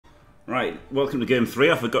Right, welcome to game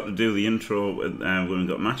 3. I forgot to do the intro when we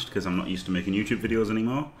got matched because I'm not used to making YouTube videos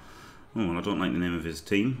anymore. Oh, and I don't like the name of his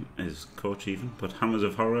team, his coach even, but Hammers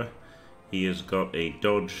of Horror. He has got a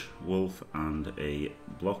Dodge Wolf and a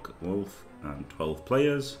Block Wolf and 12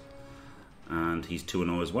 players. And he's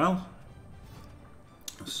 2-0 as well.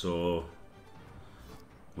 So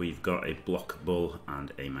we've got a Block Bull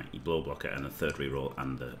and a Mighty Blow Blocker and a third reroll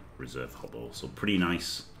and the Reserve Hobble. So pretty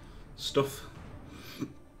nice stuff.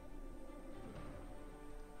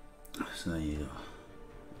 So there you go.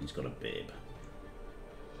 He's got a babe.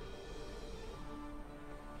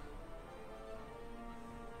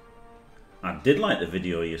 I did like the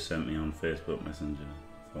video you sent me on Facebook Messenger.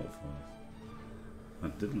 I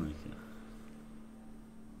did like it.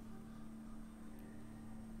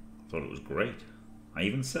 I thought it was great. I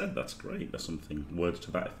even said that's great, or something, words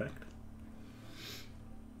to that effect.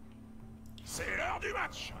 C'est l'heure du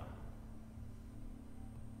match.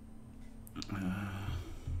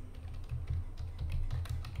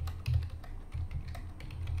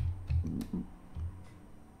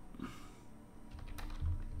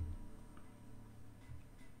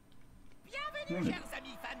 Bienvenue, chers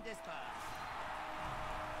amis fans de sport.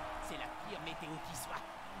 C'est la pire météo qui soit.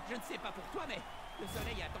 Je ne sais pas pour toi, mais le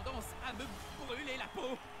soleil a tendance à me brûler la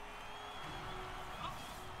peau. Oh,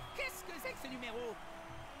 qu'est-ce que c'est que ce numéro?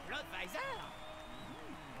 Bloodweiser?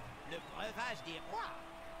 Le breuvage des rois.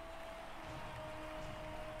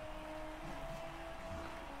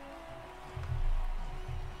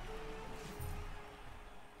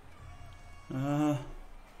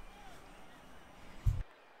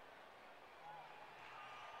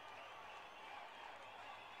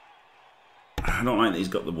 I don't like that he's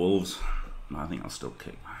got the wolves. I think I'll still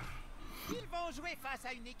kick. Ils vont jouer face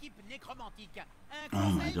à une équipe nécromantique. Oh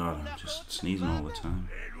my god, I'm just sneezing all the time.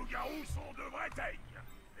 Les loups-garous sont de vrais teignes.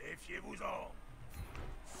 Méfiez-vous-en.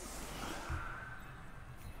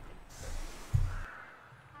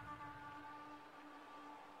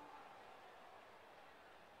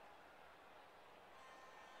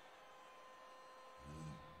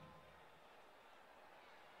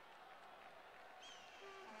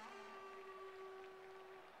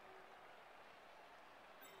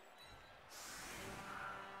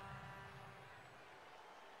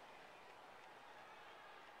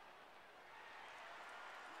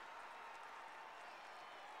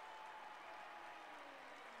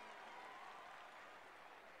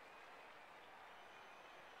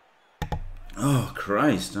 Oh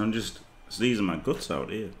Christ, I'm just sneezing my guts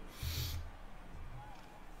out here.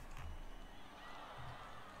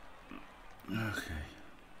 Okay.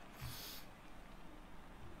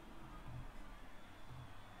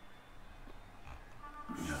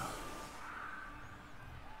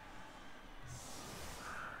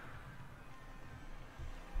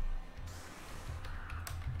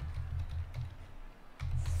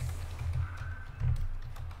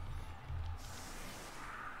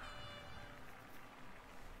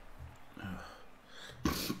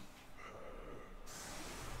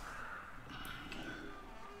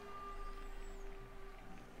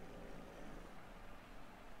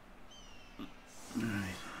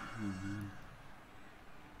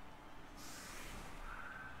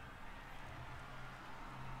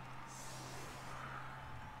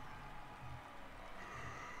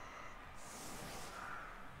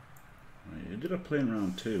 Did I play in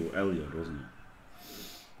round 2? Elliot, wasn't it?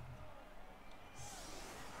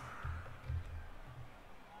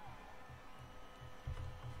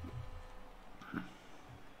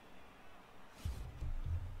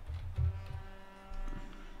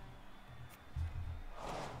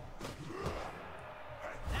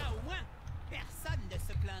 Là au moins, personne ne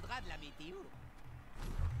se plaindra de la météo.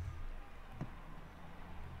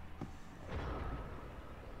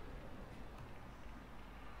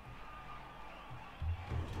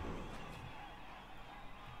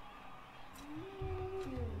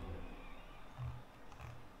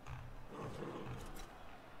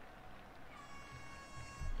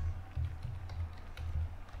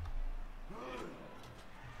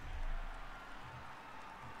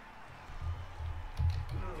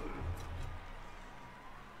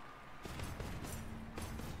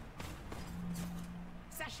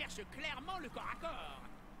 Ça cherche clairement le corps à corps.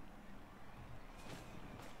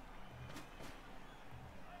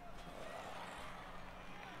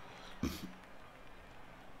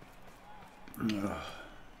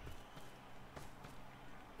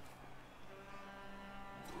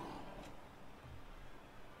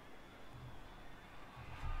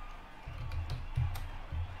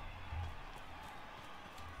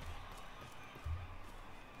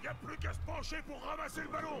 Y a plus qu'à se pencher pour ramasser le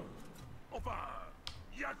ballon. Enfin,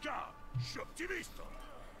 y a qu'à. Je suis optimiste.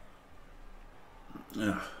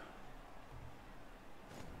 Ugh.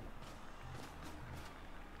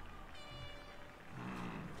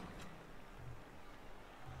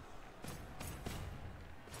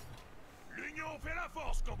 L'union fait la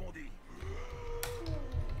force, comme on dit.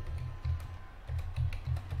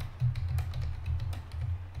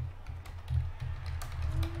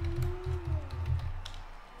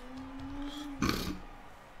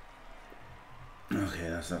 Okay,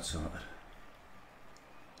 that's that sorted.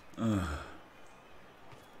 Ugh.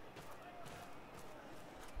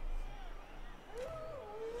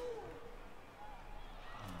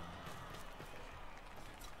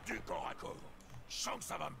 Du corps à corps. Je sens que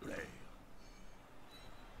ça va me plaire.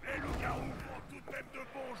 Les loups-garous sont tout de même de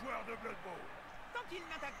bons joueurs de Blood Bowl. Tant qu'ils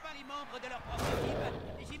n'attaquent pas les membres de leur propre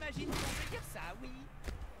équipe, j'imagine qu'on peut dire ça, oui.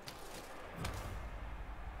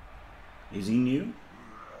 Is he new?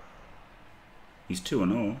 He's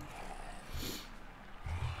 2-0.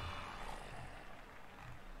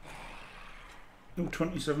 Oh,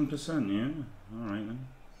 27%, yeah. Alright then.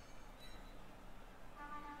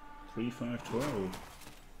 3-5-12.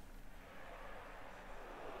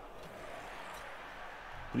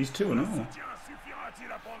 But he's 2-0. Soutien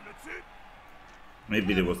suffira-t-il à prendre le dessus?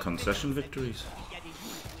 Maybe they were concession victories. Il y a des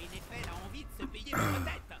jours où NFL a envie de se payer notre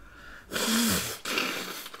tête.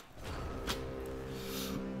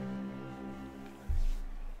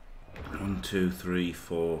 1, 2, 3,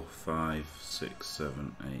 4, 5, 6, 7,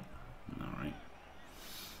 8. Alright.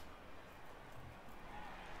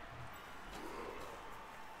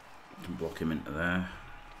 Can block him into there.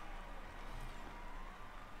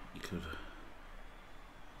 You could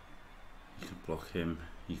block him,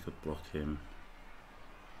 he could block him.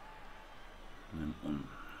 And then 1,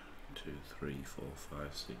 2, 3, 4,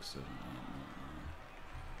 5, 6, 7, 8,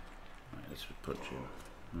 9. Right, let's put you.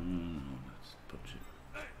 No, let's put you.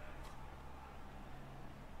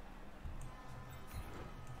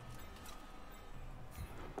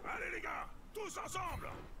 Allez les gars, tous ensemble.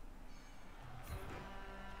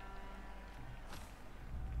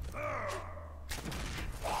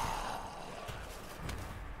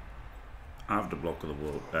 I have to block the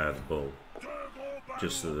ball,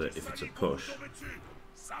 just so that if it's a push,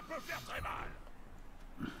 Ça peut faire très mal.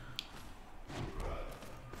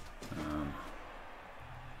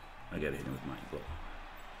 I get hit with my block.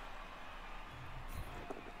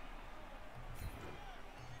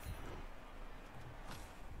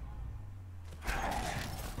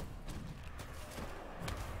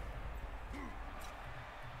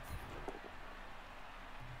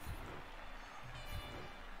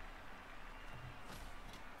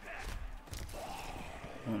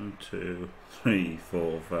 One, two, three,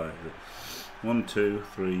 four, five. 1, 2,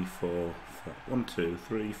 3, 4, 5. 1, 2,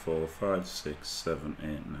 3, 4, 5, 6, 7, 8,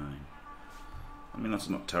 9. I mean, that's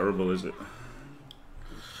not terrible, is it?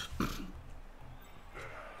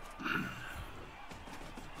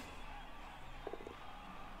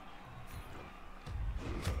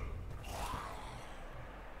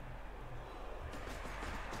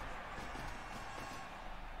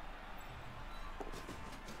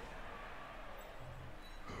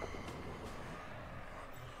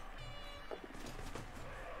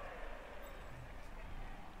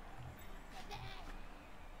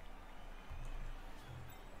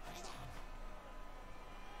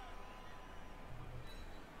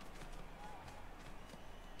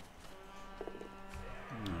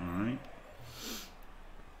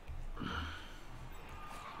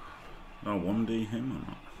 I'll 1D him or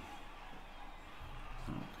not?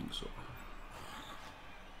 I don't think so.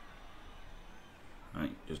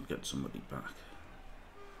 Right, just get somebody back.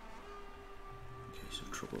 In case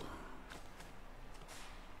of trouble.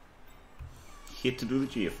 Here to do the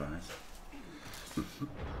GFIs.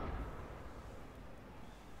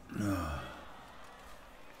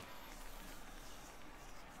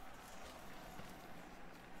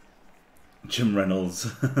 Jim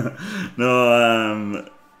Reynolds. No,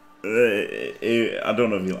 I don't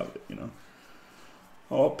know if you'll have it, you know.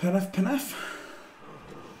 Oh, Penef.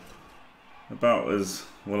 About as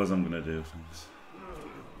well as I'm gonna do things.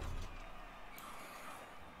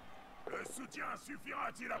 Le soutien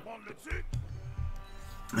suffira-t-il à prendre le dessus?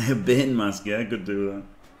 Bane mask, yeah, I could do that.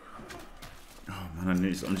 Oh man, I'm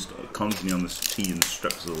just constantly on this tea and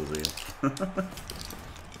strepsils here.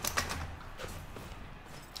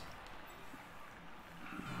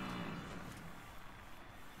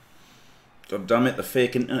 God damn it, the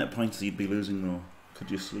fake internet points you'd be losing though.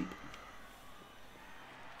 Could you sleep?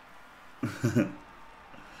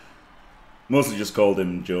 Mostly just called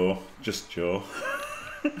him Joe. Just Joe.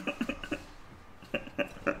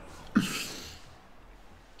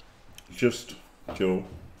 Just Joe.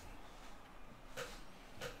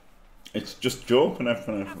 It's just Joe from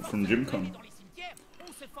JIMMCON. Dans les cimetières,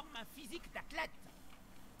 on se forme un physique d'athlète.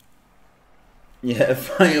 Yeah,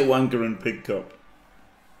 fire wanker and pig cop.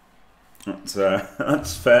 That's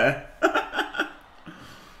fair.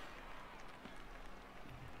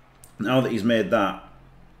 Now that he's made that,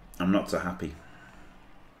 I'm not so happy.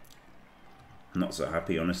 I'm not so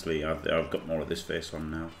happy, honestly. I've got more of this face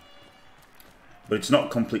on now, but it's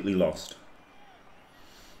not completely lost.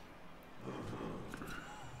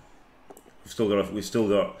 We've still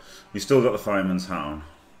got the fireman's hat on.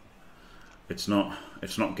 It's not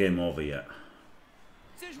game over yet.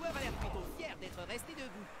 Ce joueur a l'air plutôt fier d'être resté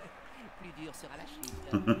debout. Plus dur sera la chute.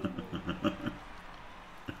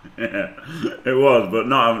 Yeah, it was, but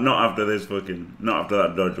not after this fucking, not after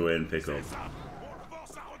that dodge away and pick up,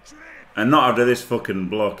 and not after this fucking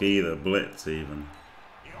block either, blitz even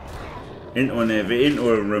into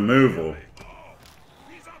a removal.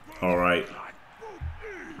 All right.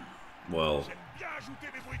 Well,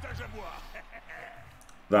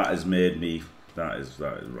 that has made me. That is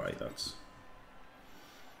right. That's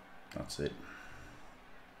it.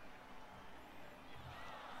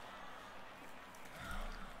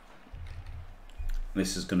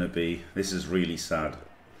 This is gonna be. This is really sad.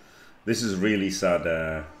 This is really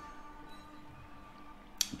sad.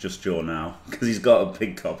 Just Joe now, because he's got a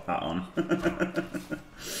pig cop hat on.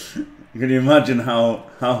 Can you imagine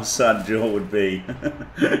how sad Joe would be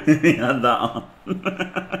if he had that on?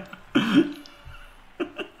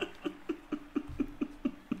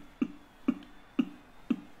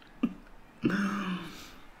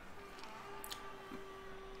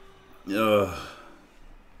 Ugh.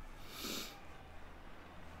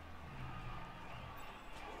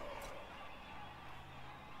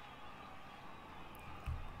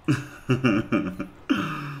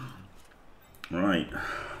 Right.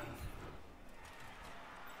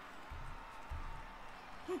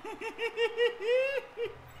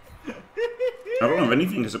 I don't have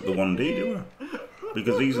anything except the 1D, do I?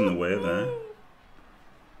 Because he's in the way there.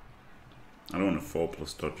 I don't want a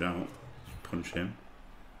 4+ dodge out. Just punch him.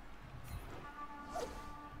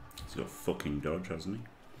 He's got fucking dodge, hasn't he?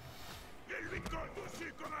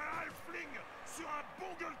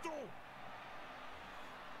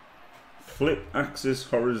 Flip axis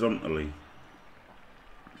horizontally.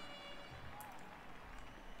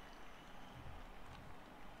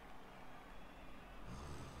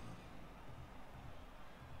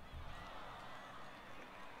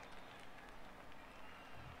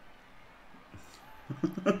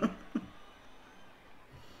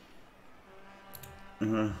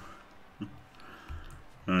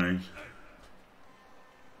 Right.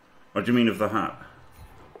 What do you mean of the hat?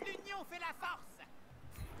 L'union fait la force.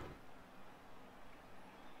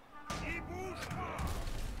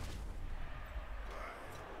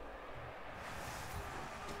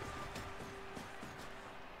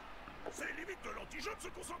 C'est limite de l'anti-jeu de se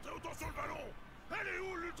concentrer autant sur le ballon. Elle est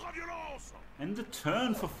où l'ultra-violence? End the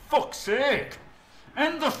turn, for fuck's sake!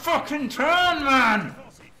 End the fucking turn, man!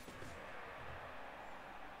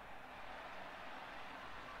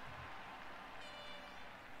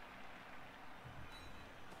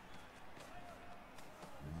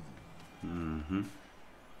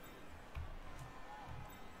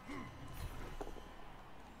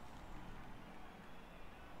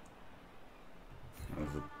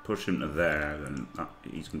 If we push him to there, then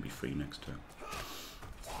he's going to be free next turn.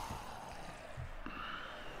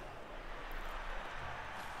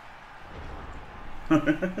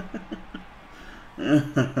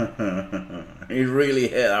 He'd really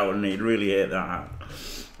hit that one. He'd really hit that hat.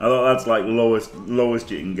 I thought that's like lowest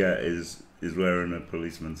you can get is wearing a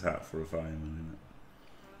policeman's hat for a fireman, isn't it?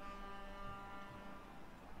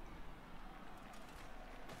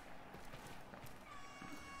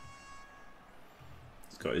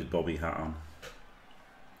 He's got his bobby hat on.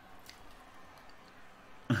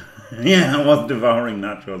 Yeah, I was devouring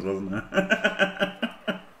nachos, wasn't I?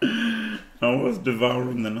 I was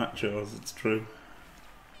devouring the nachos, it's true.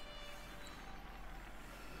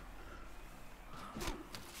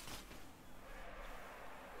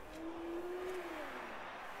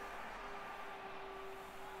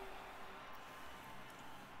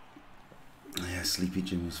 Yeah, Sleepy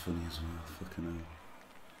Jim was funny as well, fucking hell.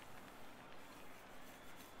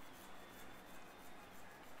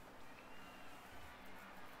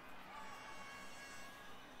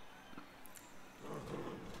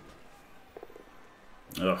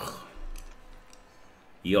 Ugh.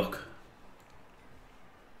 Yuck.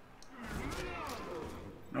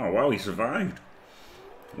 Oh wow, he survived.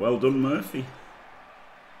 Well done, Murphy.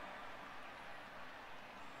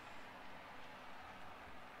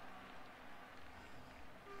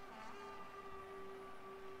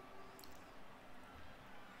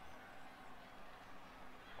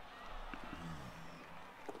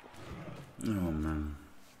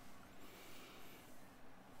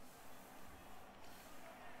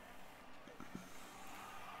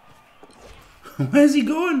 Where's he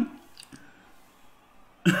going?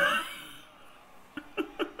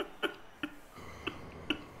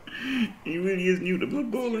 He really is new to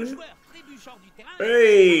Blood Bowl, eh?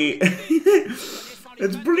 Hey!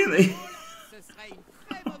 It's brilliant.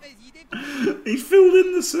 He filled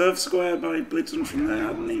in the surf square by blitzing from there,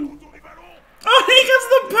 hadn't he? Oh, he gets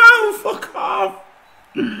the pow! Fuck off!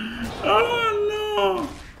 Oh no!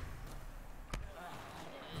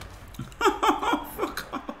 Fuck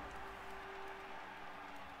off!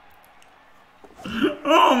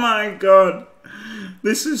 Oh my god!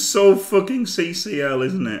 This is so fucking CCL,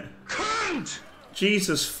 isn't it?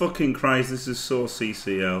 Jesus fucking Christ, this is so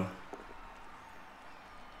CCL.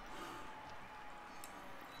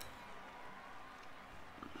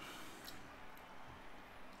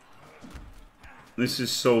 This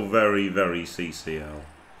is so very, very CCL.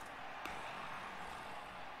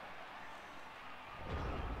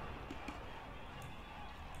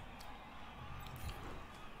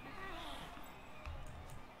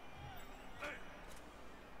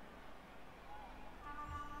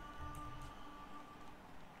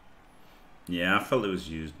 Yeah, I felt it was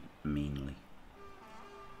used meanly.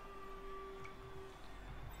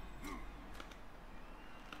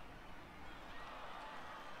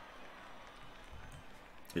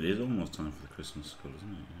 It is almost time for the Christmas skull, isn't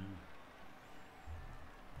it?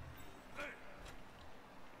 Yeah.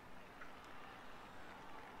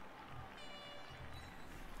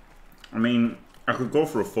 I mean, I could go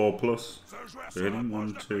for a 4+. Really?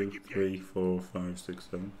 1, 2, 3, 4, 5, 6,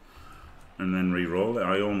 7. And then re-roll it.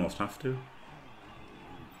 I almost have to,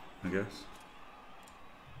 I guess.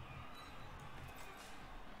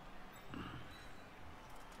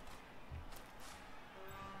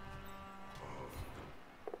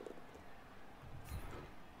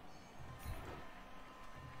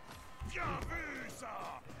 Bien vu,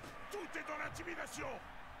 ça! Tout est dans l'intimidation!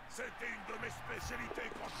 C'était une de mes spécialités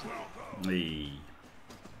quand je jouais encore! Oui.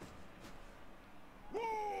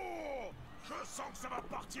 Oh! Je sens que ça va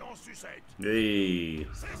partir en sucette! Oui.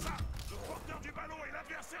 C'est ça! Le porteur du ballon et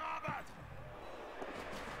l'adversaire à abattre!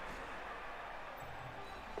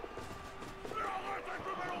 Arrête avec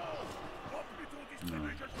le ballon! Oh, plutôt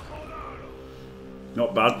distribuer quelques bandales!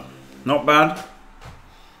 Not bad. Not bad.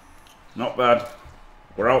 Not bad.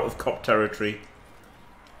 We're out of cop territory.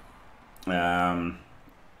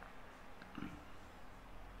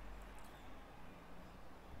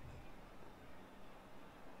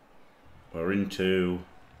 We're into...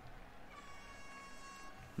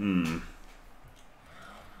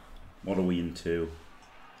 What are we into?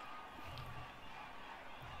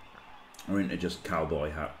 We're into just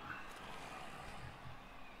cowboy hat.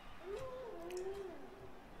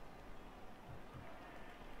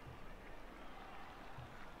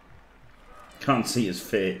 Can't see his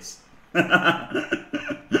face.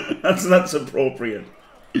 that's appropriate.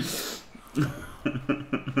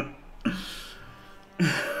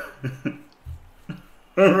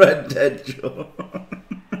 Red Dead Joe.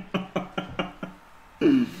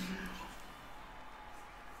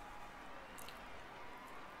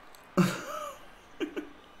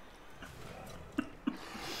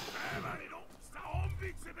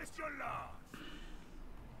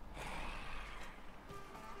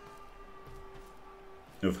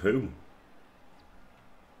 Of who?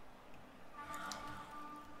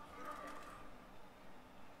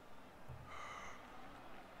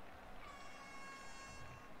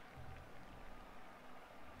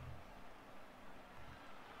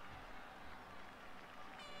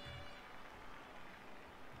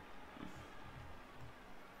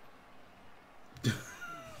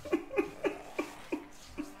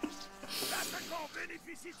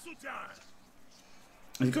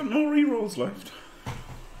 He's got no rerolls left.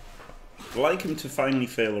 I'd like him to finally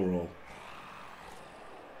fail a roll.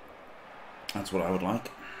 That's what I would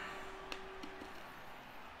like.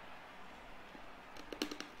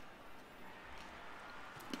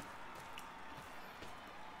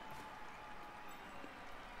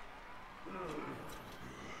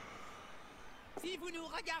 Si vous nous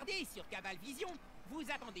regardez sur Cabal Vision, vous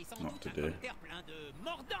attendez sans doute un commentaire plein de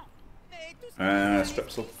mordants. Mais tout ce que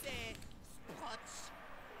Strepsil. c'est Sprotch.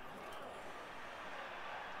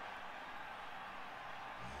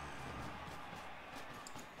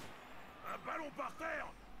 Un ballon par terre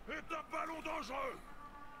est un ballon dangereux.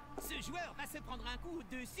 Ce joueur va se prendre un coup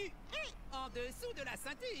dessus et en dessous de la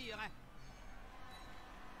ceinture.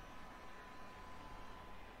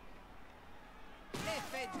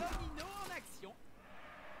 Effet domino en action.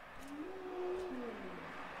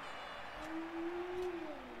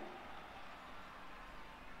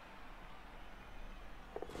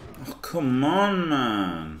 Oh, come on,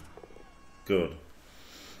 man. Good.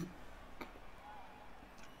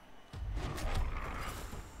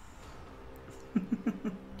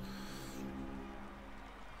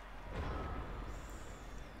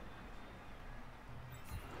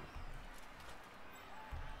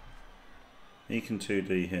 he can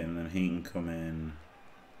 2D him, then he can come in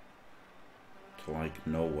to like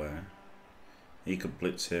nowhere. He could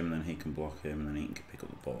blitz him, then he can block him, and then he can pick up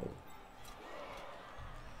the ball.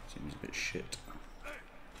 Seems a bit shit.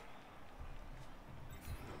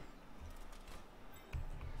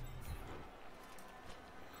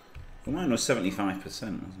 Well, mine was 75%, wasn't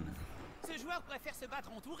it? Ce joueur préfère se battre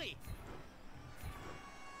entouré.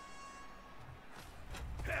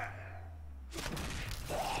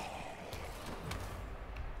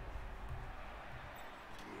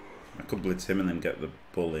 I could blitz him and then get the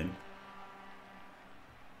bull in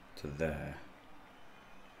to there.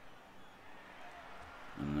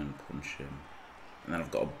 And then punch him. And then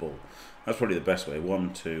I've got a bull. That's probably the best way.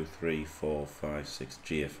 1, 2, 3, 4, 5, 6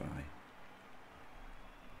 GFI.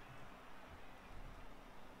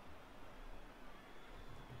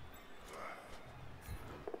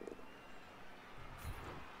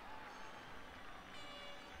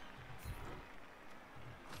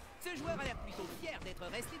 Ce joueur a l'air plutôt fier d'être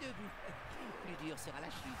resté debout. Plus dur sera la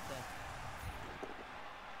chute.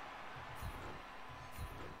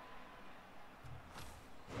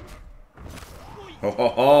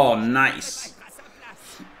 Oh, nice!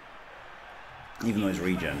 Even though he's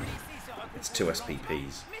regen, it's 2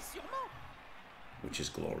 SPPs, which is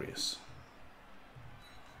glorious.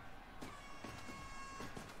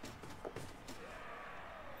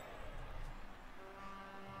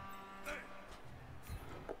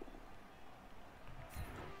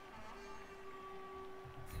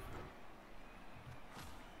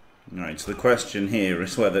 Right, so the question here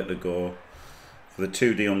is whether to go for the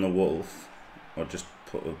 2D on the wolf or just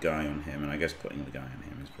put a guy on him, and I guess putting the guy on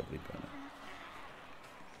him is probably better.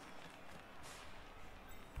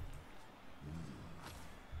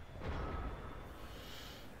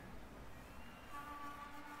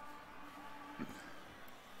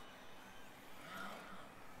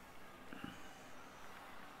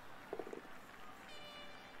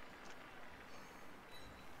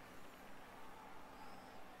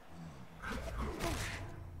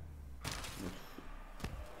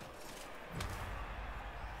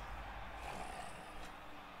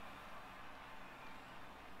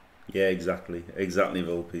 Yeah, exactly. Exactly,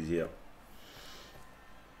 Volpes, yeah.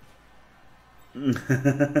 Yeah,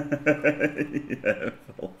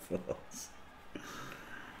 Volpes.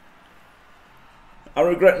 I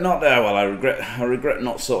regret not there. Well, I regret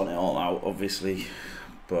not sorting it all out, obviously.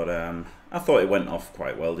 But I thought it went off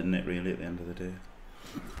quite well, didn't it, really, at the end of the day?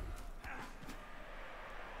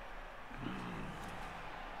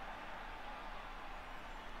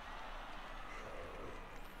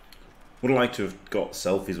 Would have liked to have got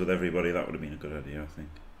selfies with everybody. That would have been a good idea, I think.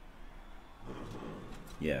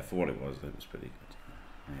 Yeah, for what it was pretty good.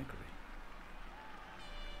 I agree.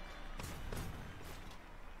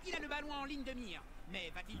 Il a le ballon en ligne de mire,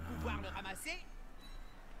 mais va-t-il pouvoir le ramasser?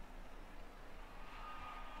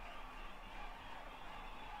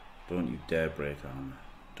 Don't you dare break armor.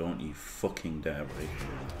 Don't you fucking dare break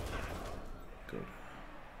armor. Good.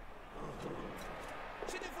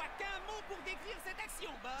 Je ne vois qu'un mot pour décrire cette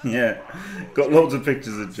action, Bob. Yeah, got loads of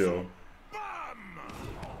pictures of Joe.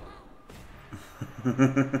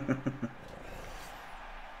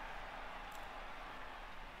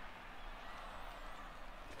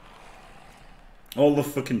 All the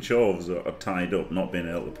fucking Chorfs are tied up, not being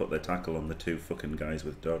able to put their tackle on the 2 fucking guys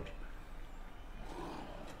with dodge.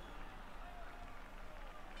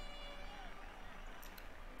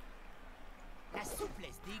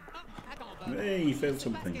 Hey, you failed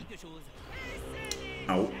something.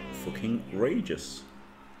 Out fucking rageous.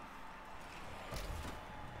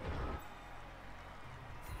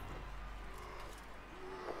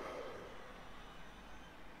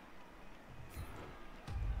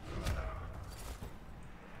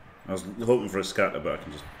 I was hoping for a scatter, but I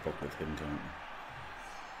can just pop with him, can't I?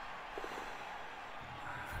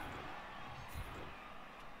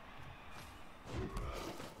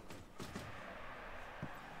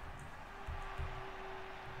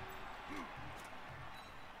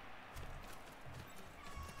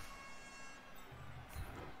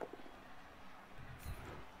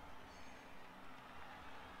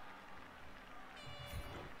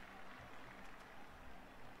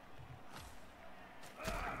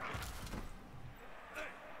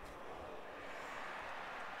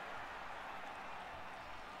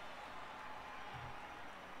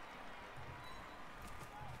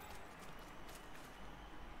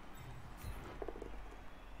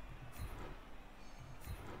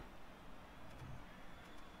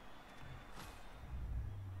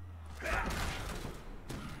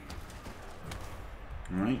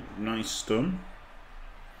 Right, nice stun.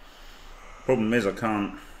 Problem is I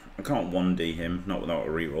can't 1D him, not without a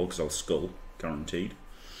reroll, because I'll skull. guaranteed.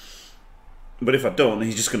 But if I don't,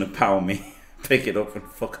 he's just going to power me, pick it up and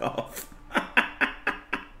fuck off.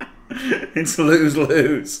 It's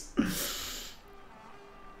lose-lose.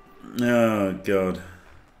 Oh, God.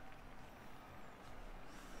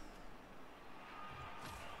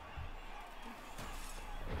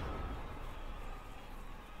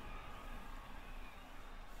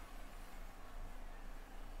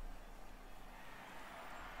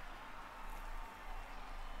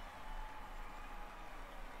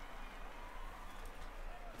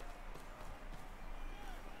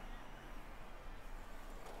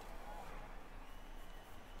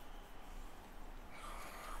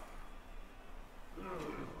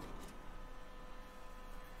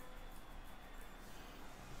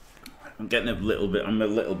 I'm getting a little bit, I'm a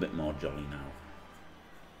little bit more jolly now.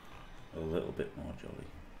 A little bit more jolly.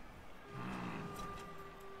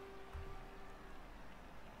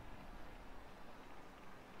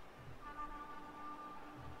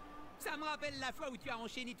 Ça me rappelle la fois où tu as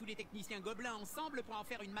enchaîné tous les techniciens gobelins ensemble pour en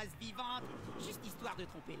faire une masse vivante, juste histoire de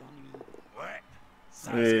tromper l'ennui. Ouais,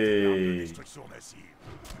 ça c'est l'arme de Hey. destruction massive.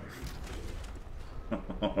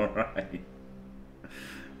 Alright.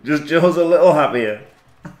 Just Joe's a little happier.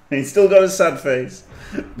 He's still got a sad face,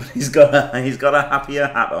 but he's got a happier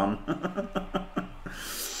hat on.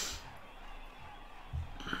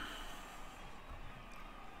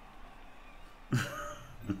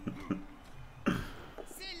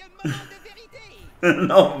 C'est le moment de vérité.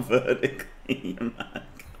 Not vertically, man.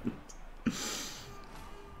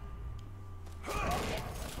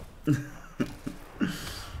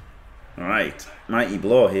 Alright, mighty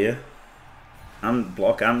blow here. And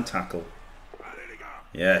block and tackle. Allez les gars,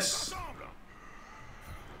 Yes. ensemble.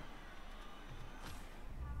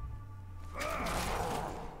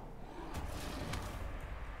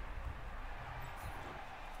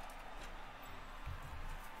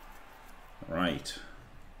 Right.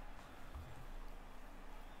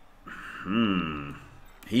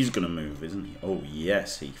 He's gonna move, isn't he? Oh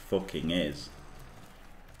yes, he fucking is.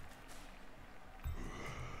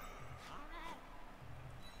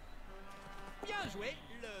 Bien joué,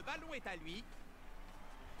 le ballon est à lui.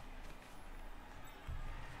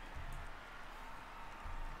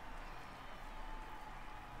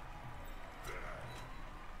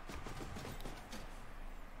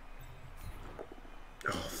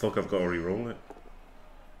 Oh fuck, I've got to re-roll it.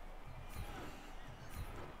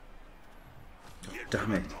 Oh,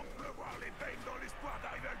 damn it. On peut voir les beignes dans l'espoir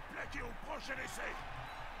d'arriver à le plaquer au prochain essai.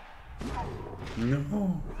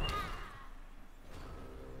 No.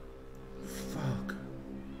 Fuck.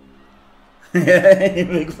 Yeah,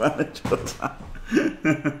 big fan of Jota.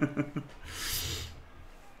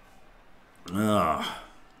 Ah.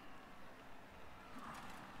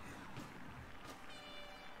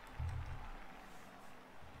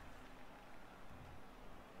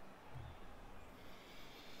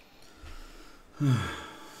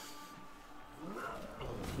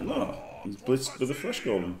 Oh, he's blitzed with a flesh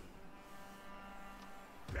golem.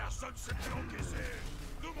 Personne s'est fait encaisser.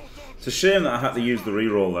 De mon temps, It's a shame that I had to use the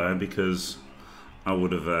reroll there because I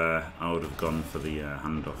would have gone for the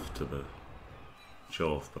handoff to the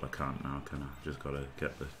Chorf, but I can't now, can I? Just got to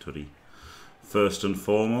get the Tuddy first and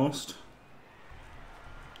foremost.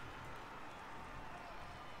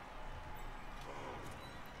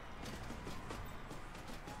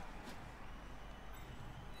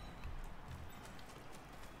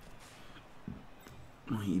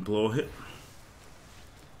 Mighty blow hit.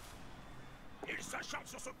 il s'acharne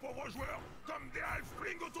sur ce pauvre joueur comme des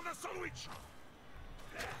halflings autour d'un sandwich.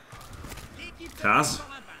 L'équipe de Kaz.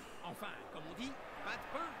 encore un pain. Enfin, comme on dit, pas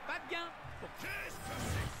de pain, pas de gain. Pour Qu'est-ce que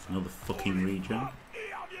c'est? Another fucking regen. Et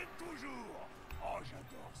ils reviennent toujours. Oh,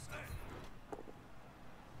 j'adore ça.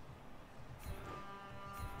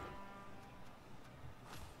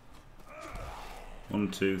 1,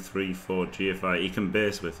 2, 3, 4 GFI. He can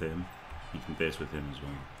base with him. He can base with him as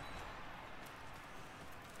well.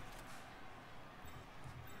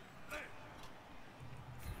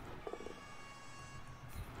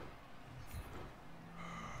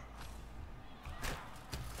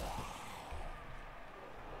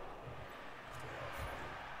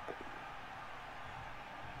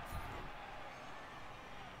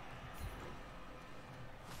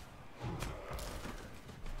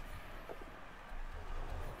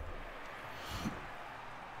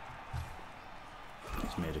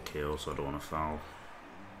 He's made a KO, so I don't want to foul.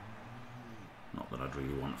 Not that I'd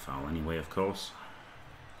really want to foul anyway, of course.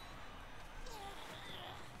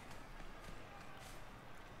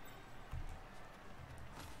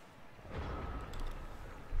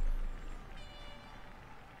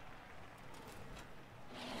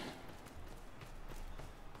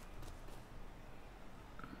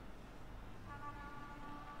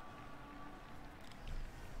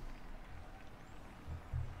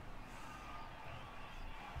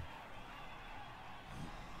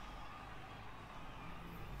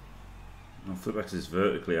 flip axis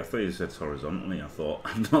vertically. I thought you said horizontally. I thought,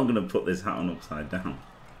 I'm not going to put this hat on upside down.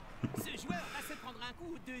 Ce joueur va se prendre un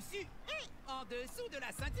coup dessus et en dessous de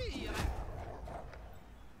la ceinture.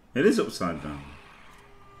 It is upside down.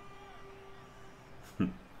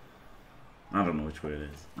 I don't know which way it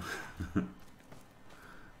is.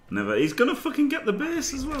 Never. He's gonna fucking get the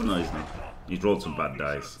base as well. No, he's not. He's rolled some bad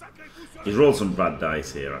dice. He's rolled some bad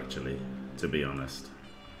dice here, actually, to be honest.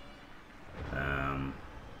 I'm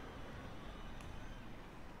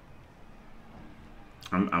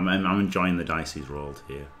enjoying the dice he's rolled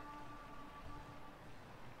here.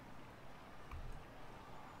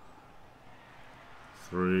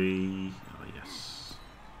 Three. Oh yes.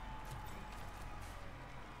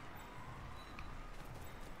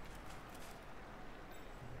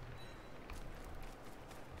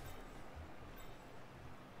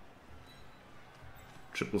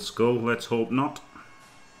 Triple skull. Let's hope not.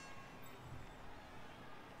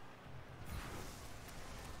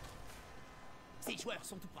 Ces joueurs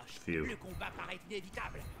sont tout proches. Phew. Le combat paraît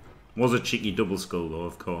inévitable. Was a cheeky double skull though,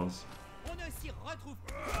 of course. On ne s'y retrouve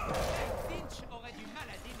plus. Finch aurait du mal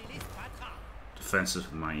à démêler ce patra. Defensive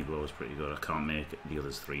with Mighty Blow is pretty good. I can't make the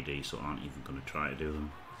others 3D, so I aren't even going to try to do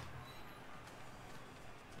them.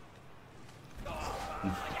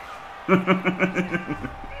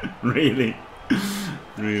 Really?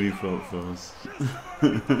 Really fault force.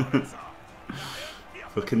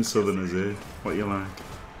 Fucking Southerners here. What you like?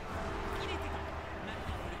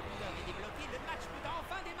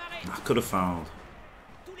 I could have fouled.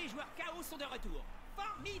 Tous les joueurs Chaos sont de retour.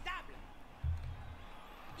 Formidable.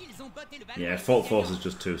 Ils ont botté le ballon. Yeah, fault force is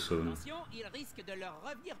just too Southern. Attention, ils risquent de leur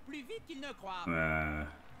revenir plus vite qu'ils ne croient.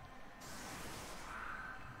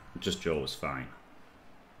 Just Joe was fine.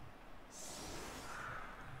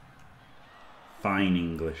 Fine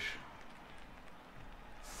English.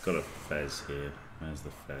 Got a Fez here. Where's the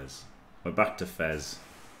Fez? We're back to Fez.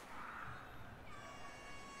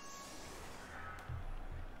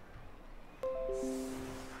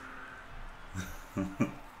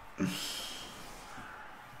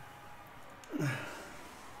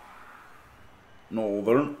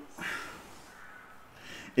 Northern.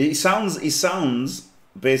 He sounds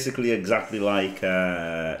basically exactly like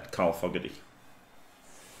Carl Fogarty,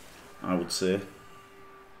 I would say.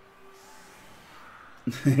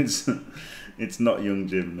 it's not young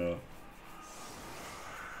Jim, no.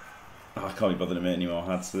 Oh, I can't be bothered to make any more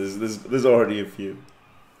hats. There's already a few.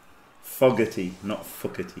 Fogarty, not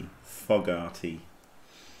Fogarty. Fogarty.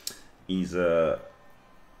 He's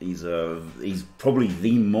probably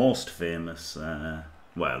the most famous.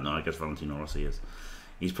 Well, no, I guess Valentino Rossi is.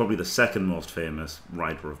 He's probably the second most famous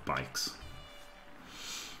rider of bikes.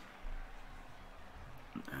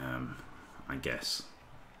 I guess.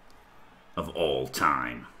 Of all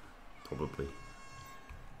time, probably.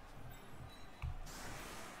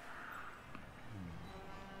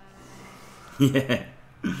 Yeah.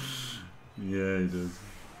 Yeah, he does.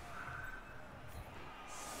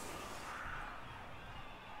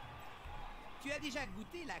 Tu as déjà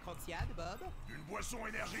goûté la croquisiade, Bob? Une boisson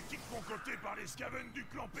énergétique concoctée par les Scaven du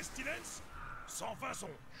clan Pestilence? Sans façon,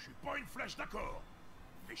 je suis pas une flèche d'accord.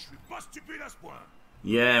 Mais je suis pas stupide à ce point.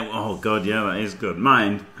 Yeah, oh god, yeah, that is good.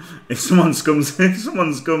 Mind, if someone scums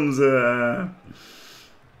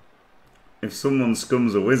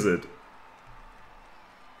a wizard,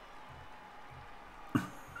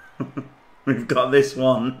 we've got this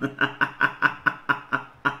one.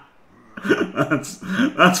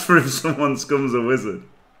 That's for if someone scums a wizard.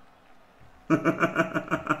 Oh,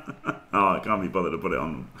 I can't be bothered to put it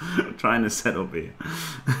on. I'm trying to set up here.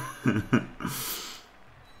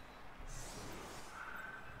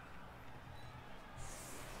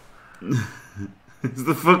 It's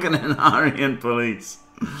the fucking Inarian police.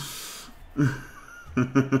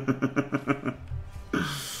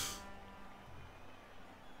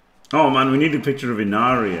 Oh man, we need a picture of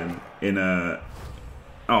Inarian in a...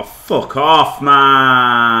 Oh, fuck off,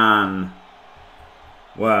 man!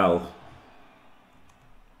 Well...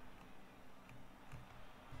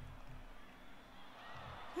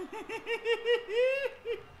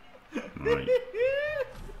 Right.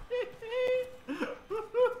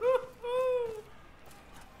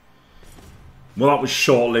 Well, that was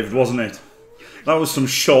short-lived, wasn't it? That was some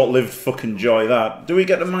short-lived fucking joy, that. Do we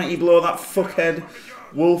get the mighty blow that fuckhead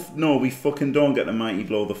wolf? No, we fucking don't get the mighty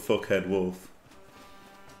blow the fuckhead wolf.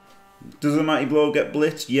 Does the mighty blow get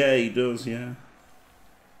blitzed? Yeah, he does, yeah.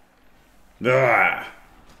 Ah.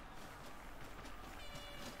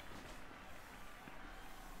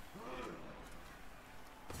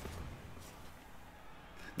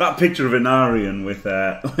 That picture of Inarian with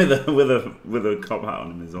a cop hat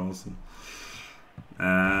on him is awesome.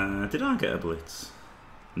 Did I get a blitz?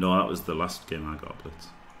 No, that was the last game I got a blitz.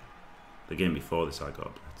 The game before this I got a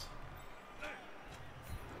blitz.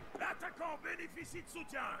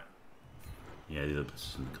 Yeah, the other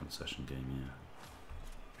blitz in the concession game, yeah.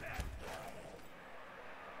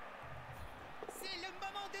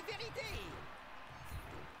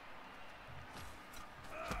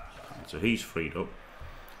 So he's freed up.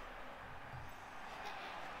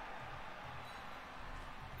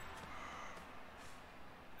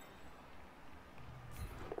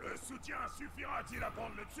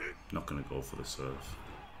 Not going to go for the serve.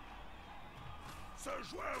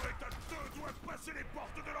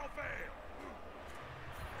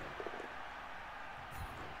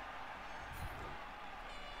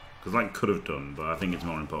 Because I could have done, but I think it's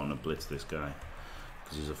more important to blitz this guy.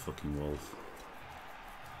 Because he's a fucking wolf.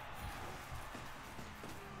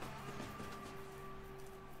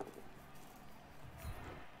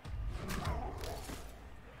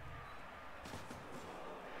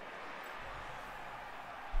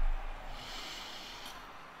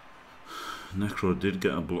 Necro did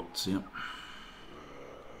get a blotz, yep.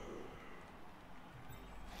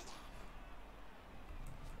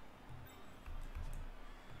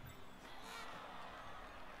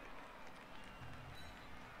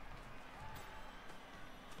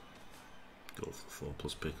 Go for the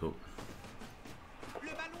 4+ pickup. Le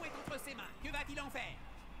ballon est entre ses mains. Que va-t-il en faire?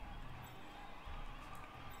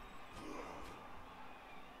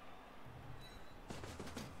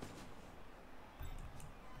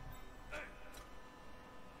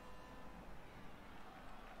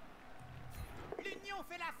 L'union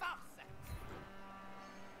fait la force.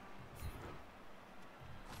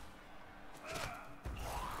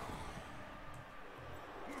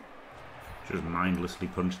 Just mindlessly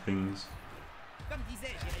punch things. Comme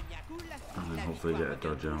disait JIMMCON, And then hopefully get a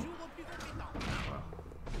dodge out.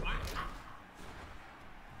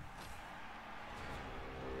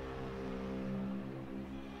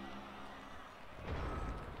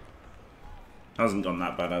 Hasn't gone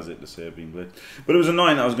that bad, has it, the Serbian blitz? But it was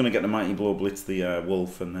annoying that I was going to get the Mighty Blow blitz the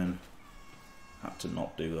wolf and then had to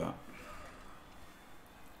not do that.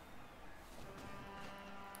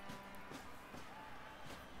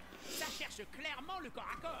 Ça cherche clairement le corps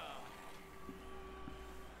à corps.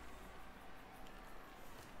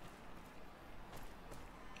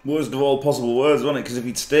 Worst of all possible words, wasn't it? Because if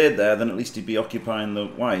he'd stayed there, then at least he'd be occupying the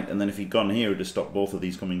white, and then if he'd gone here, he'd have stopped both of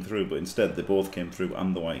these coming through. But instead, they both came through,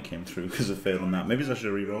 and the white came through because of failing that. Maybe I should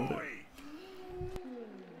have re-rolled it.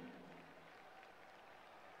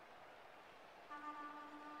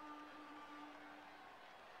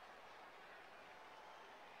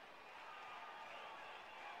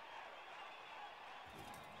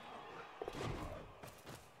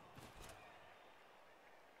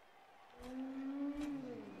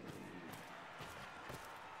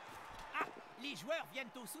 Les joueurs viennent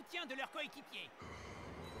au soutien de leur coéquipier.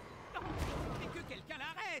 Mais que quelqu'un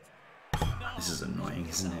l'arrête. This is annoying,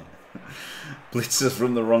 isn't it? Blitzers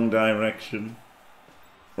from the wrong direction.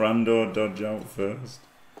 Rando dodge out first.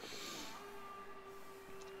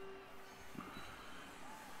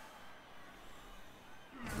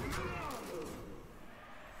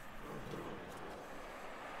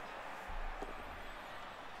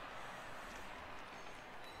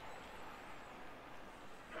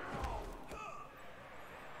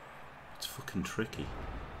 Tricky.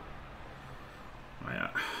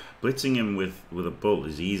 Right, blitzing him with a bull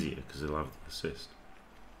is easier because he'll have the assist.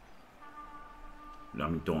 I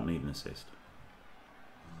mean, don't need an assist,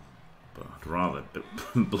 but I'd rather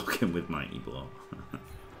block him with Mighty Blow.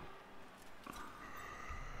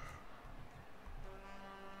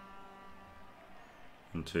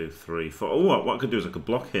 1, 2, 3, 4. Oh, what I could do is I could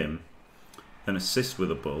block him, then assist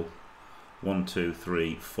with a bull. 1, 2,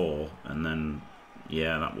 3, 4, and then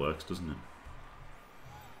yeah, that works, doesn't it?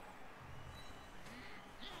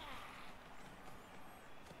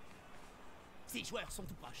 Ces joueurs sont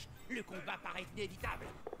tout proches. Le combat paraît inévitable.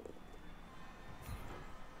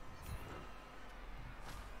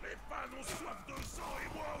 Les fans ont soif de sang et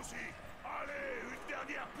moi aussi. Allez, une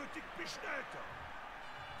dernière petite pichenette.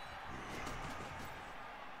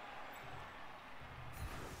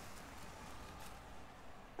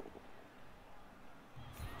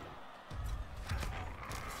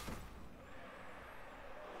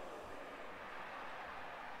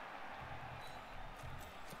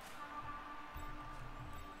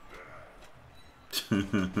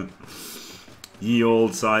 Ye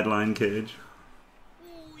old sideline cage.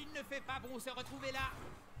 Ouh, il ne fait pas bon se retrouver là.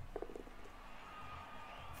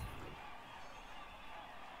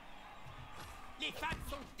 Les fans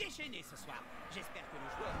sont déchaînés ce soir. J'espère que le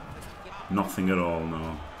joueur ne se sentira. Nothing at all, no.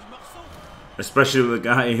 Il me Especially the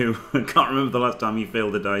guy who I can't remember the last time he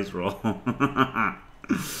failed a dice roll.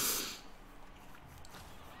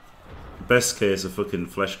 Best case, a fucking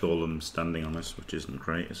flesh golem standing on us, which isn't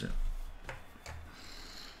great, is it?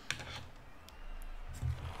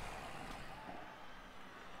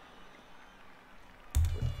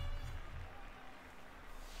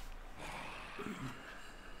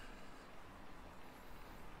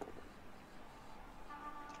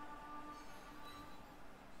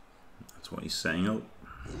 That's what he's saying up.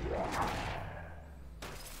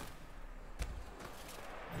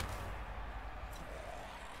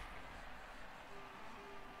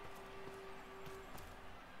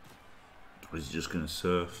 Or is he just going to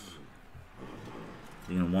surf? Is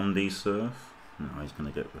he going to 1D surf? No, he's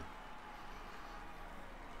going to get the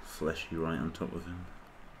fleshy right on top of him.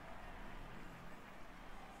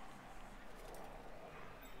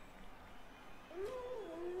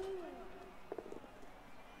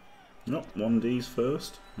 Nope, 1D's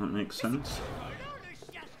first. That makes sense.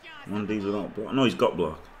 1D's without block. No, he's got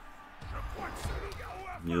block.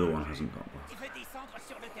 The other one hasn't got block.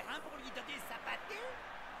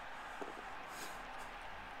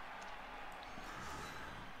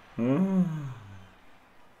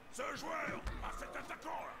 Ce joueur, par cet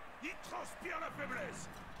attaquant-là, il transpire la faiblesse.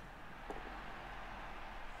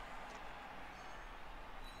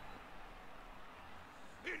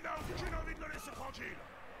 Il n'a aucune envie de le laisser tranquille.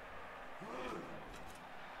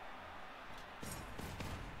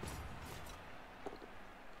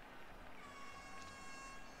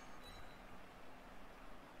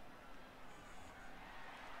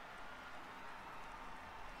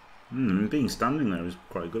 Being standing there is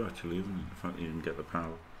quite good actually, isn't it? The fact that you didn't get the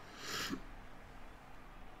power.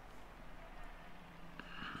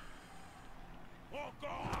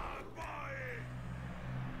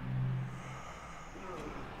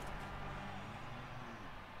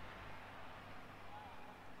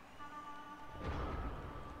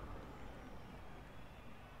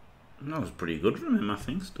 That was pretty good from him, I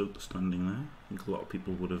think, standing there. I think a lot of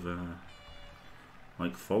people would have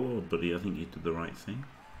like followed, but I think he did the right thing.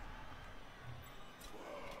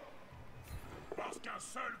 Parce qu'un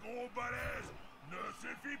seul gros balèze ne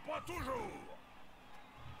suffit pas toujours.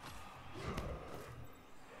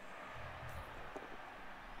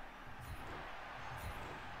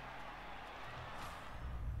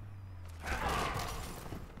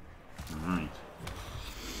 Alright.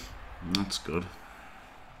 That's good.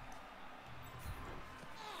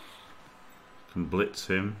 Can blitz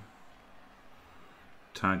him.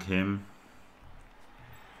 Tag him.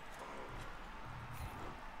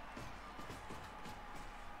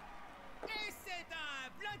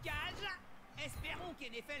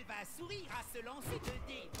 NFL va sourire à ce lancer de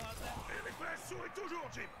dés, Bob. NFL sourit toujours,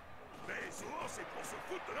 Jim. Mais souvent, c'est pour se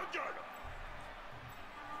foutre de notre gueule.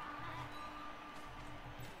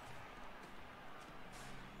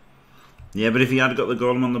 Yeah, but if he had got the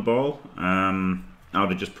golem on the ball, I would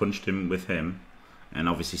have just punched him with him, and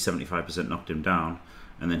obviously 75% knocked him down,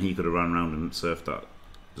 and then he could have run around and surfed that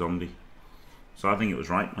zombie. So I think it was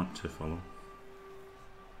right not to follow.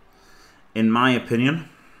 In my opinion.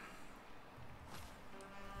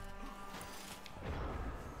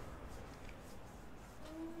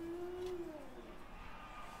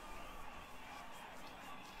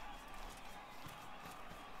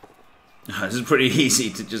 This is pretty easy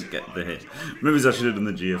to just get the hit. Maybe I should have done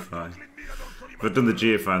the GFI. If I'd done the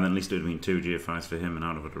GFI, then at least it would have been 2 GFIs for him, and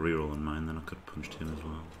I'd have had a reroll on mine, then I could have punched him as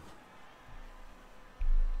well.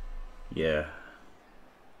 Yeah.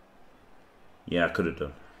 Yeah, I could have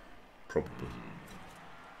done. Probably.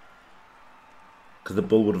 Because the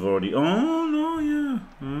bull would have already... Oh, no, yeah.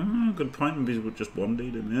 Oh, good point. Maybe it would just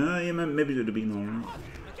 1D'd him. Yeah, maybe it would have been alright.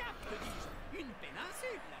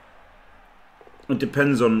 It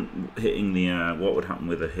depends on hitting the, what would happen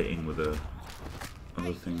with a hitting with a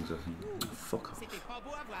other things, I think. Oh, fuck off.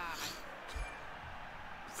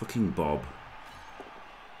 Fucking Bob.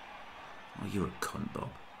 Oh, you're a cunt, Bob.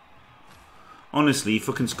 Honestly, he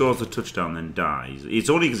fucking scores a touchdown then dies. It's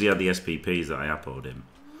only because he had the SPPs that I appoed him.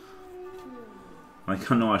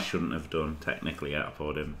 Like, I know I shouldn't have done, technically, I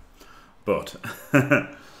appoed him. But...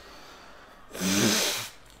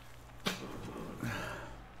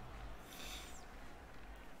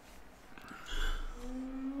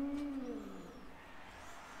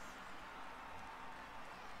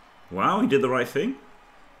 Wow, he did the right thing.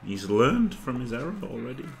 He's learned from his error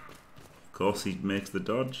already. Of course he makes the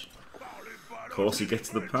dodge. Of course he gets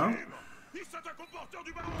the power.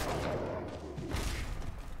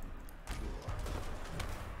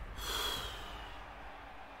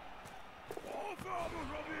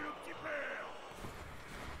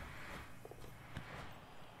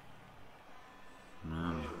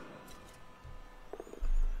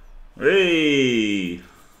 Hey!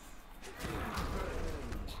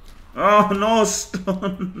 Oh no,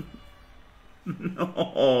 stun!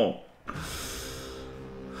 No!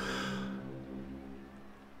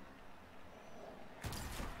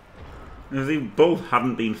 If they both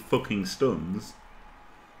hadn't been fucking stuns,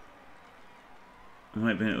 I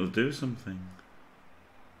might be able to do something.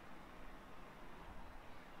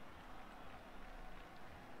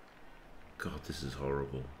 God, this is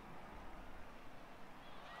horrible.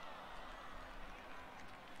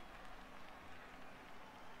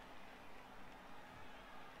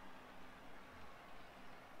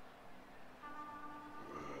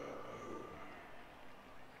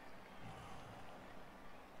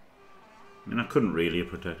 I mean, I couldn't really have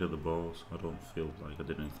protected the ball, so I don't feel like I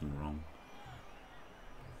did anything wrong.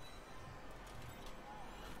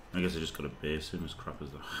 I guess I just got a base him as crap as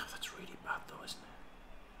that. That's really bad though, isn't it?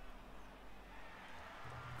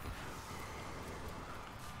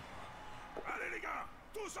 Allez les gars,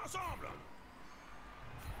 tous ensemble.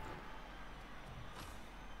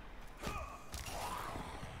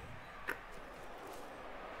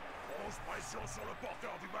 Grosse pression sur le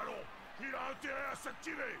porteur du ballon. Il a intérêt à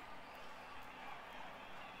s'activer.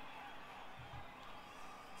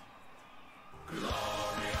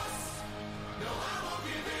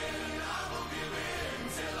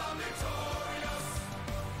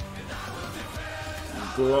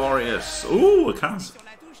 Glorious. Ooh, a cast.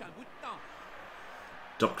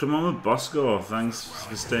 Dr. Mama Bosco, thanks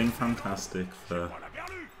for staying fantastic for,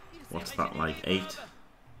 what's that, like 8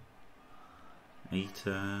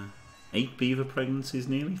 beaver pregnancies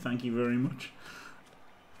nearly? Thank you very much.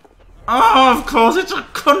 Oh, of course, it's a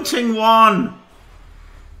cunting one!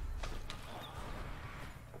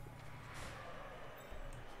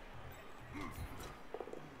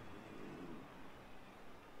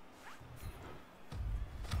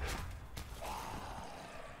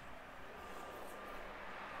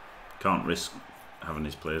 Can't risk having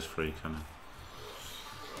his players free, can I?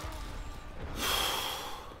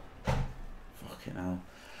 Fucking hell.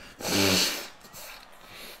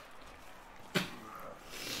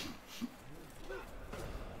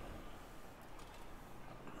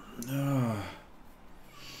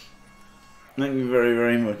 Thank you very,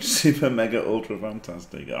 very much. Super mega ultra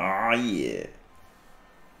fantastic. Ah, yeah.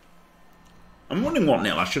 I'm winning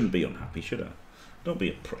 1-0. I shouldn't be unhappy, should I? Don't be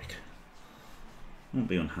a prick. Won't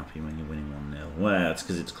be unhappy when you're winning 1-0. Well, it's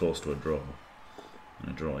because it's close to a draw. And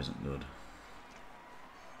a draw isn't good.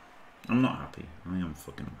 I'm not happy. I am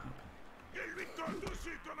fucking unhappy.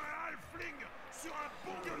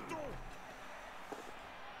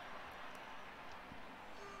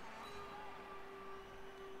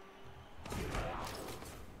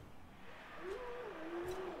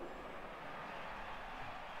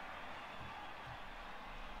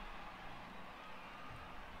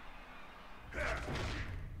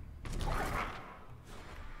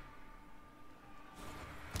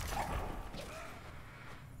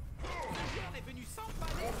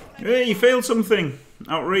 Hey, you failed something.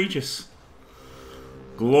 Outrageous.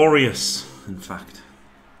 Glorious, in fact.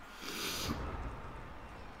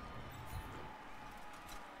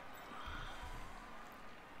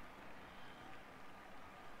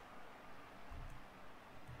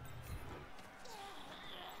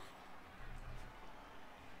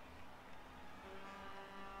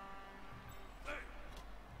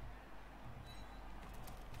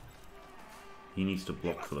 He needs to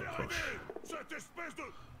block for the push.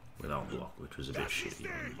 Without block, which was a bit shitty.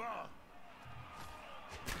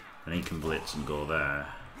 And he can blitz and go there.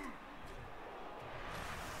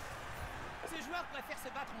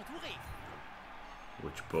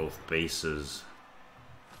 Which both bases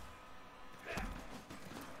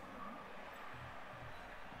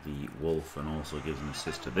the wolf and also gives an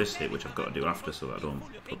assist to this hit, which I've got to do after so that I don't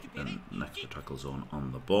put the next tackle zone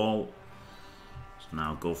on the ball. So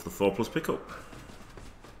now go for the 4+ pickup.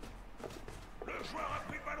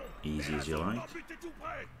 Easy as you like.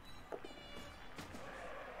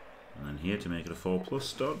 And then here to make it a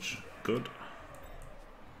 4+ dodge. Good.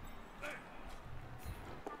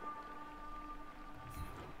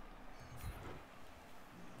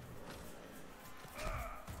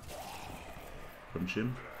 Punch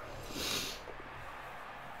him.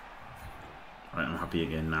 Right, I'm happy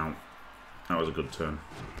again now. That was a good turn.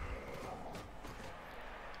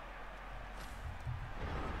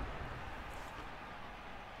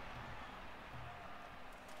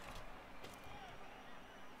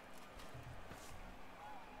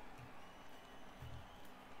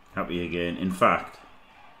 Happy again. In fact,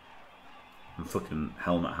 I'm fucking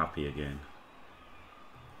helmet happy again.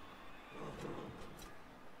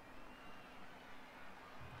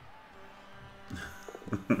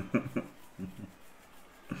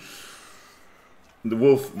 The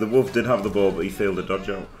wolf did have the ball, but he failed a dodge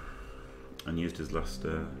out and used his last.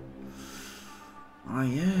 Oh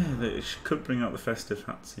yeah, it could bring out the festive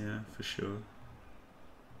hats. Yeah, for sure.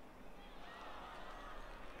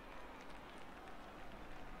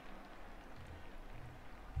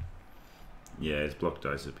 Yeah, his block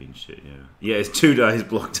dice have been shit. Yeah, his 2 dice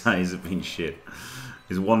block dice have been shit.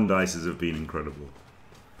 His 1 dices have been incredible.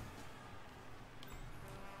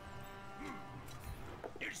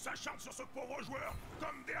 Ils s'acharnent sur ce pauvre joueur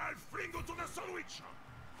comme des halflings autour d'un sandwich.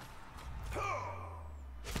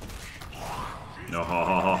 No, ha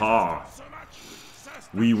ha ha ha.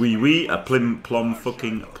 Wee, a plim plom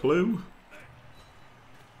fucking ploo.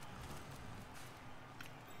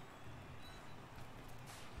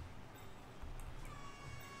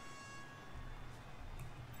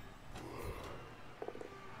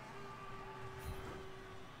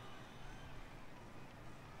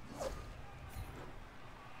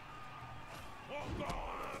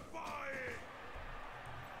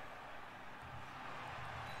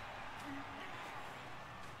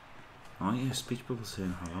 Oh yeah, speech bubble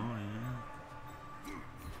saying hello, yeah.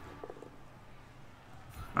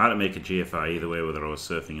 I had to make a GFI either way whether I was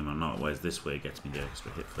surfing him or not, whereas this way gets me the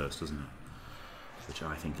extra hit first, doesn't it? Which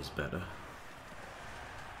I think is better.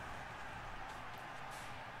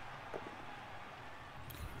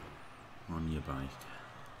 On your bike.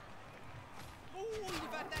 Oh, il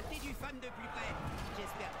va tâter du fan de plus près.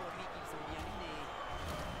 J'espère pour lui qu'ils sont bien minés.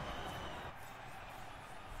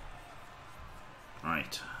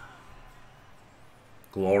 Right.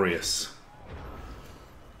 Glorious.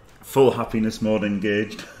 Full happiness mode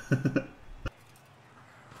engaged.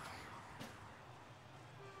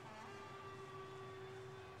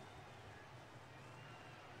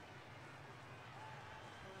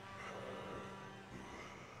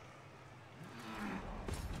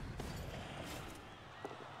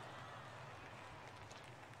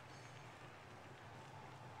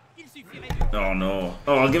 Oh no.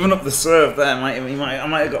 Oh, I've given up the serve there. I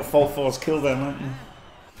might have got full force kill there, mightn't I?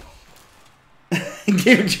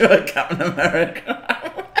 Give Joe Captain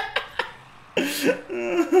America.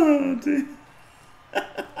 Oh dear.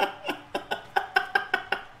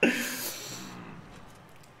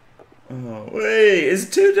 Oh wait, his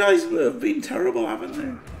 2 dice have been terrible, haven't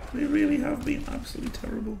they? They really have been absolutely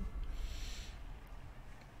terrible.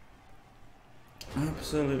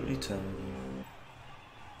 Absolutely terrible.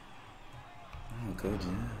 Oh god,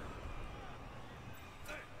 yeah.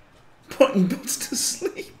 Putting butts to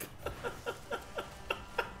sleep.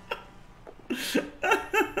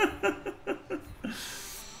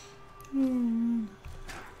 Oh,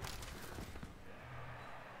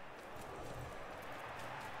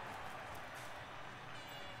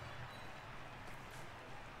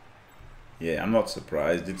 yeah, I'm not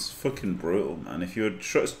surprised. It's fucking brutal, man. If you're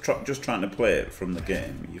just trying to play it from the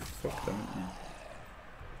game, you fucked, haven't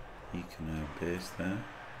you? You can base there.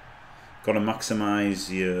 Got to maximise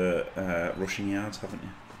your rushing yards, haven't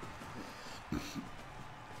you?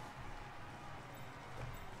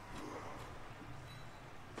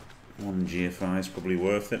 One GFI is probably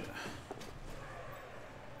worth it.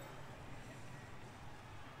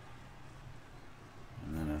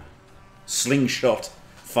 And then a slingshot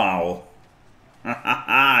foul. Ha ha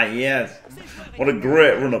ha! Yes! What a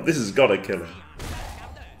great run up. This has got to kill him.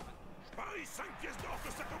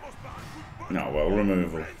 No, well,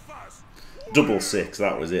 removal. Double 6,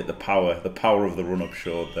 that was it. The power of the run up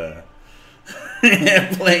showed there.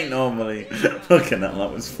 Yeah, playing normally. Look at that,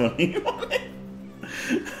 that was funny.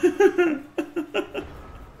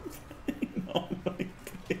 Normally,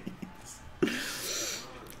 please.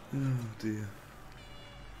 Oh dear.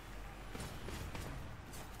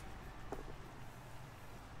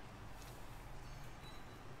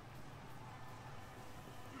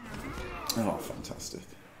 Oh, fantastic.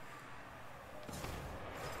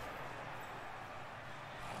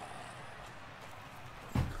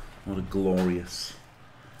 What a glorious,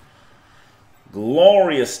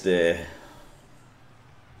 glorious day.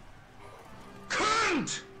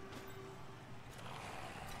 Cunt!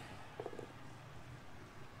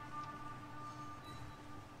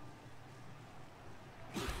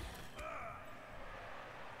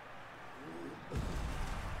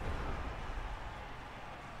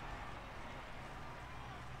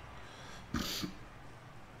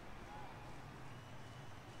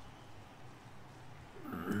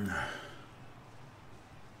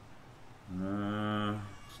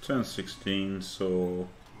 It's turn 16, so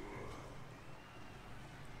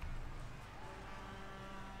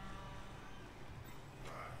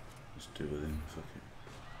just do with him. Fuck it.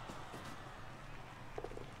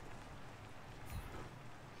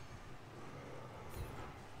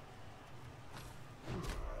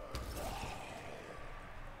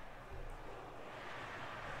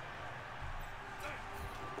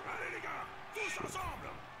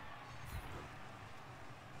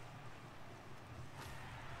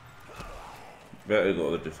 Better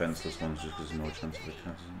go to the defenseless ones just because there's no chance of a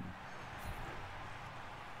catch, isn't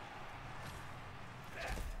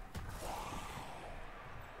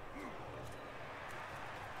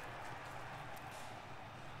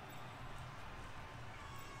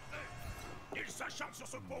there? Ils s'acharnent sur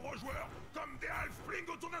ce pauvre joueur, comme des halflings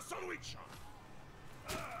autour d'un sandwich.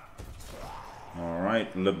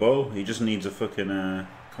 Alright, LeBeau, he just needs a fucking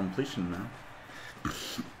completion now.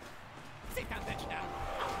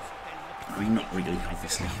 I mean, not really,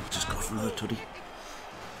 obviously. I'll just go for another tutty.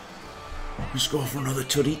 Just go for another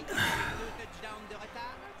tutty.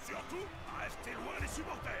 Surtout, restez loin des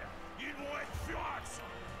supporters. Ils vont être furax.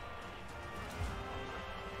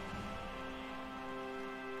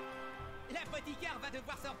 L'apothicaire va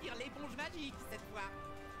devoir sortir l'éponge magique cette fois.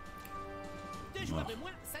 2 joueurs de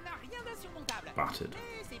moins, ça n'a rien d'insurmontable. Battered.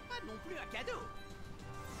 Mais c'est pas non plus un cadeau.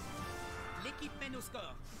 L'équipe mène au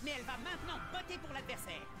score, mais elle va maintenant botter pour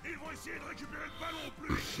l'adversaire. Ils vont essayer de récupérer le ballon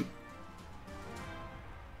plus.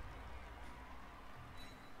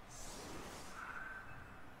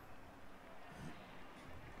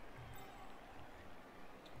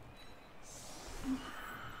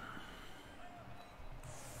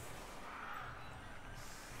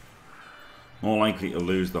 More likely to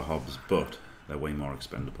lose the Hobbs, but they're way more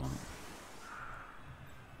expendable.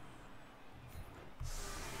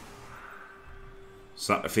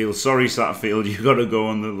 Satterfield, sorry Satterfield, you gotta go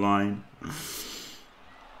on the line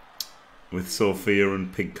with Sophia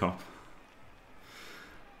and Pigcop.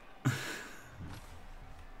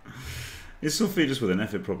 Is Sophia just with an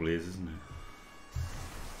F? It probably is, isn't it?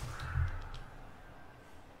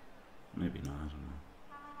 Maybe not, I don't know.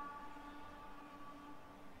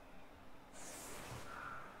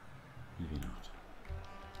 Maybe not.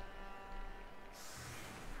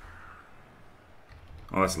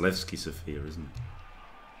 Oh, that's Levski Sophia, isn't it?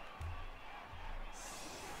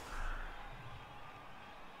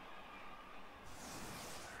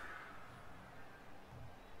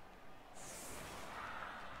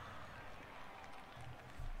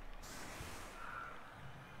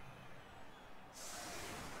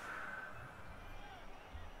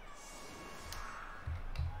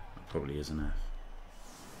 Probably is an F.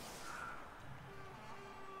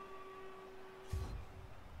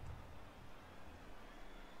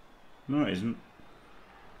 No, it isn't.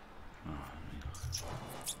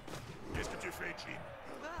 Qu'est-ce que tu fais, Jim?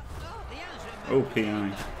 Oh,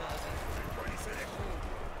 PI.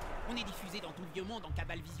 On est diffusé dans tout le vieux monde en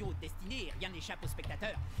cabale visio haute destinée et rien n'échappe aux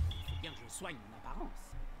spectateurs. Il faut bien que je soigne mon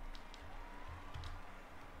apparence.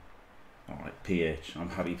 Alright, PH. I'm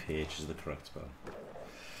happy PH is the correct spell.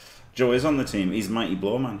 Joe is on the team. He's Mighty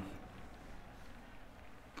Blowman.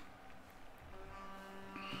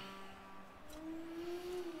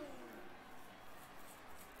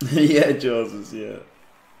 Yeah, Joseph, yeah.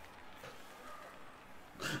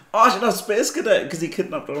 Oh, I should have Space Cadet because he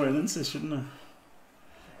kidnapped Oriolensis, shouldn't I?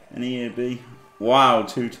 An EAB. Wow,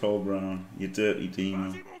 2 tall brown. You dirty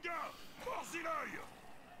demon. Vas-y, mon gars, force-y l'œil.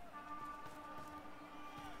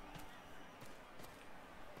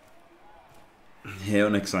 Yeah,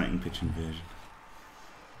 an exciting pitch invasion.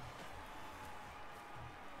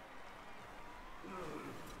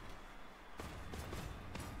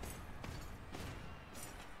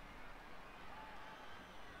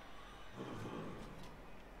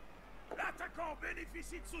 L'attaquant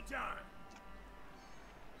bénéficie de soutien.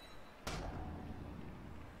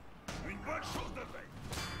 Une bonne chose de fait.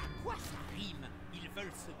 Quoi ça rime? Ils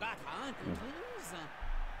veulent se battre à 1 contre 11?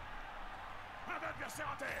 Un adversaire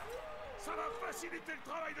à terre. Ça va faciliter le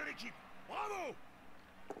travail de l'équipe. Bravo!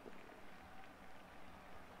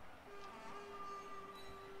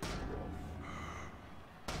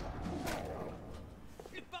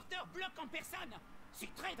 Le porteur bloque en personne.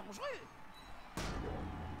 C'est très dangereux.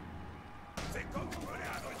 C'est comme voler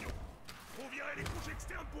un oignon. Faut virer les couches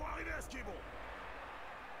externes pour arriver à ce qui est bon.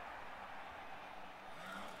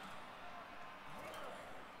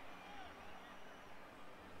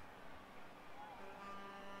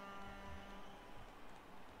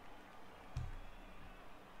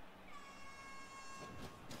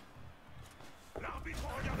 L'arbitre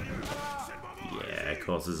regarde ailleurs. C'est le moment. Yeah,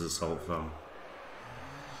 causes assault foul.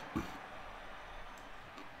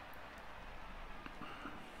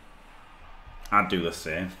 I'd do the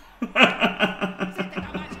same. I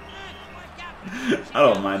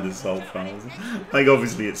don't mind assault fouls. Like,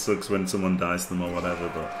 obviously it sucks when someone dies to them or whatever,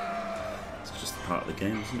 but it's just part of the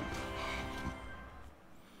game, isn't it?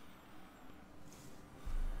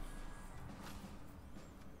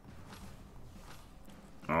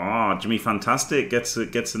 Oh, Jimmy Fantastic gets an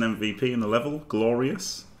MVP in the level.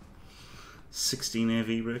 Glorious. 16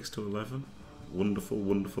 AV breaks to 11. Wonderful,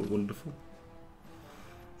 wonderful, wonderful.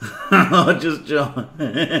 Oh, just John.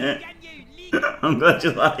 Gagner une ligue. I'm glad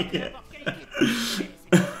you like it.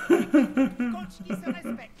 N'importe quelle équipe. Coach qui se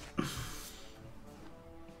respecte.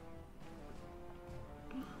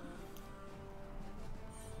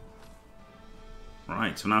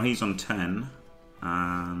 Right, so now he's on 10,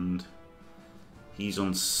 and he's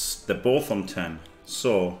on. They're both on 10,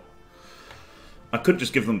 so I could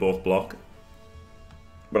just give them both block,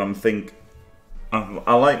 but I'm think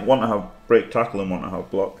I like one to have break tackle and one to have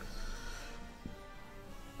block,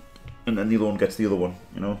 and then the other one gets the other one,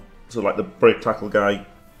 you know. So like the break tackle guy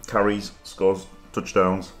carries, scores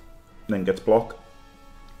touchdowns, then gets block,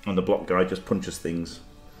 and the block guy just punches things,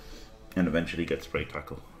 and eventually gets break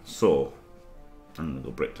tackle. So I'm gonna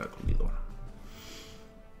go break tackle either one.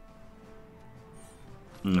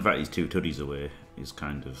 And the fact he's 2 tuddies away is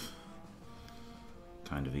kind of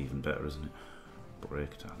even better, isn't it?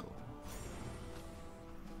 Break tackle.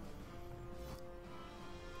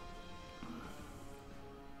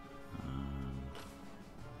 And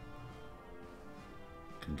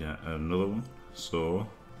can get another one. So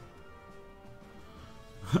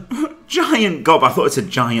giant gob. I thought it's a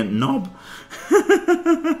giant knob.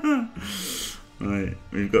 Right,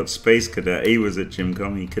 we've got Space Cadet. He was at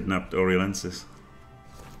JIMMCON. He kidnapped Oriolensis.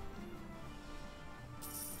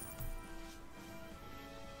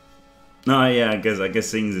 No, yeah, I guess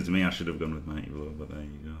seeing it's me, I should have gone with Mighty Blow, but there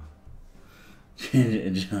you go. Change it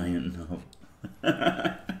a giant knob.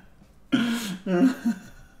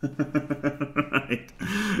 Right.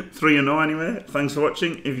 3-0 anyway. Thanks for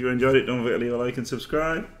watching. If you enjoyed it, don't forget to leave a like and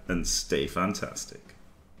subscribe. And stay fantastic.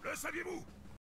 Le saviez-vous?